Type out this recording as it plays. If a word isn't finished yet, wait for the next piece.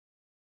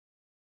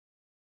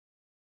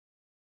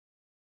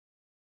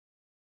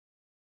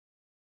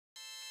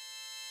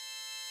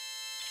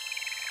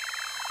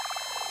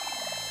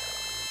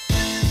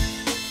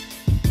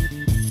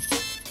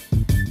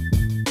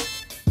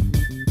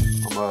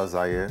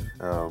Zaire,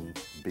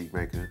 beat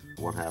maker,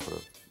 one half of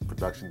the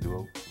production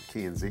duo,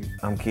 Keelay Zaire.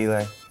 I'm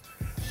Keelay.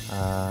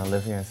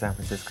 Live here in San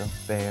Francisco,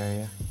 Bay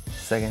Area.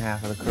 Second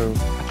half of the crew.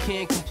 I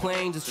can't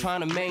complain, just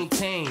trying to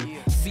maintain.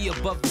 See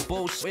above the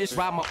bullshit,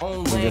 ride my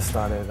own lane. We just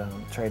started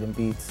trading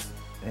beats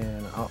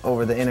and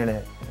over the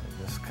internet.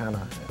 Just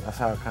that's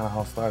how it kind of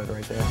all started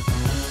right there.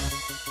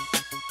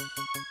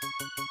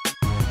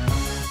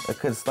 It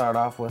could start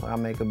off with I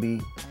make a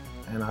beat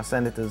and I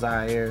send it to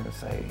Zaire and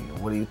say,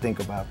 what do you think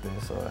about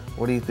this? Or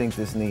what do you think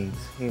this needs?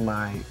 He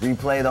might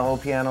replay the whole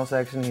piano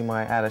section, he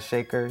might add a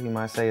shaker, he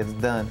might say it's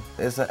done.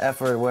 It's an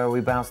effort where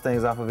we bounce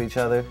things off of each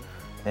other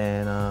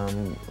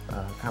and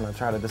kind of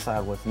try to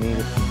decide what's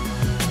needed.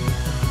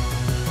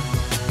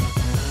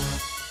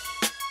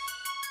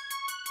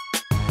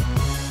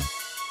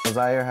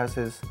 Zaire has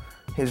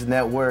his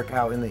network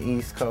out in the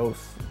East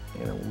Coast.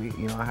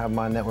 I have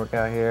my network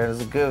out here.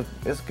 It's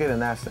good in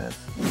that sense.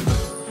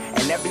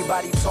 And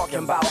everybody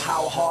talking about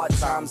how hard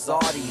times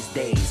are these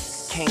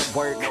days. Can't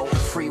work,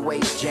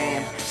 freeways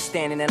jam,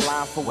 standing in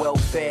line for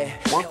welfare.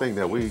 One thing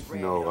that we,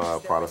 pride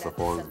ourselves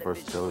on is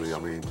versatility. I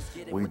mean,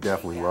 we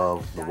definitely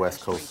love the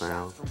West Coast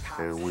sound,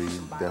 and we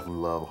definitely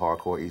love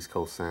hardcore East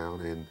Coast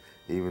sound, and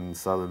even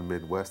Southern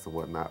Midwest and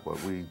whatnot.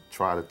 But we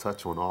try to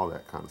touch on all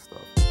that kind of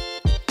stuff.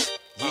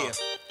 Yeah.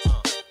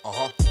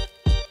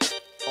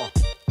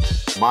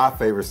 My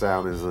favorite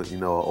sound is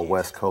a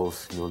West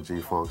Coast,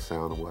 G-funk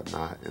sound and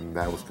whatnot, and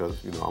that was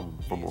because I'm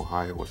from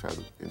Ohio, which has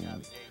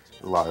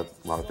a lot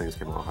of things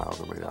came out of Ohio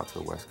that made it out to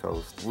the West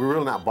Coast. We're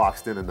really not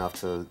boxed in enough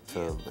to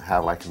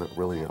have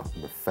really an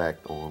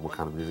effect on what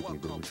kind of music we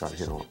do. We try to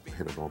hit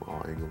it on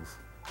all angles,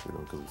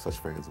 because we're such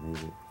fans of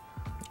music.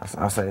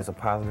 I'll say it's a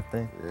positive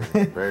thing.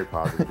 Yeah, very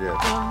positive. Yeah.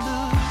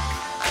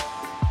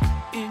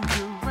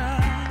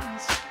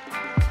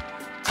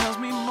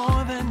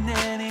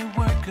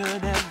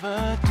 Could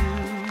ever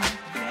do,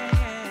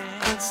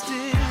 but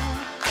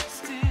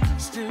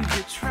still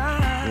you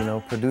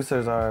try.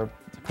 Producers are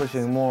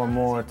pushing more and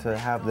more to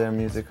have their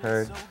music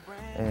heard,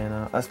 and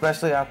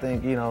especially I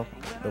think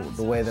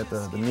the way that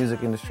the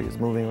music industry is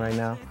moving right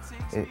now,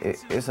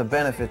 it's a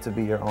benefit to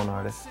be your own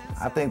artist.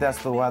 I think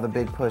that's why the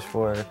big push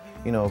for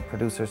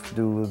producers to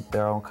do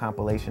their own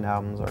compilation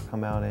albums or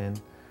come out and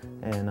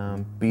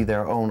be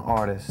their own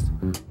artist.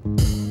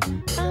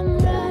 I'm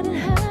riding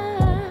high.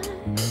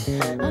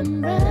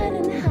 I'm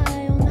riding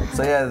high on the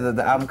So yeah,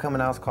 the album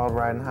coming out is called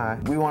Riding High.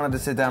 We wanted to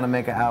sit down and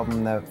make an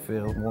album that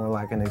feels more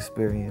like an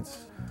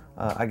experience.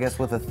 I guess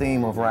with a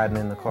theme of riding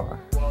in the car.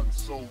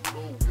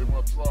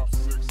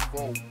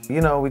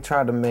 We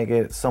tried to make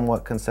it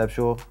somewhat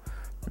conceptual.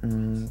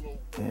 And,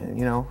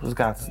 it's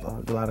got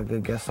a lot of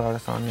good guest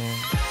artists on there.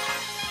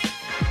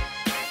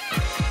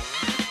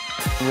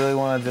 We really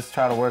want to just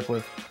try to work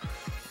with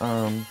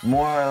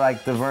more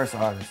like diverse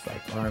artists,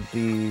 like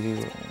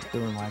R&B,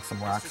 doing like some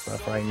rock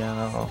stuff right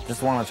now.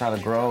 Just want to try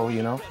to grow,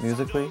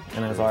 musically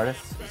and as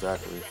artists.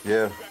 Exactly.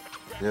 Yeah,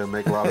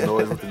 make a lot of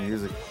noise with the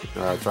music.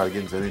 Try to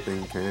get into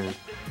anything you can,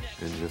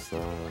 and just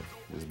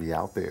be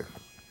out there,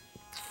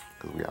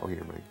 because we out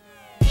here, man.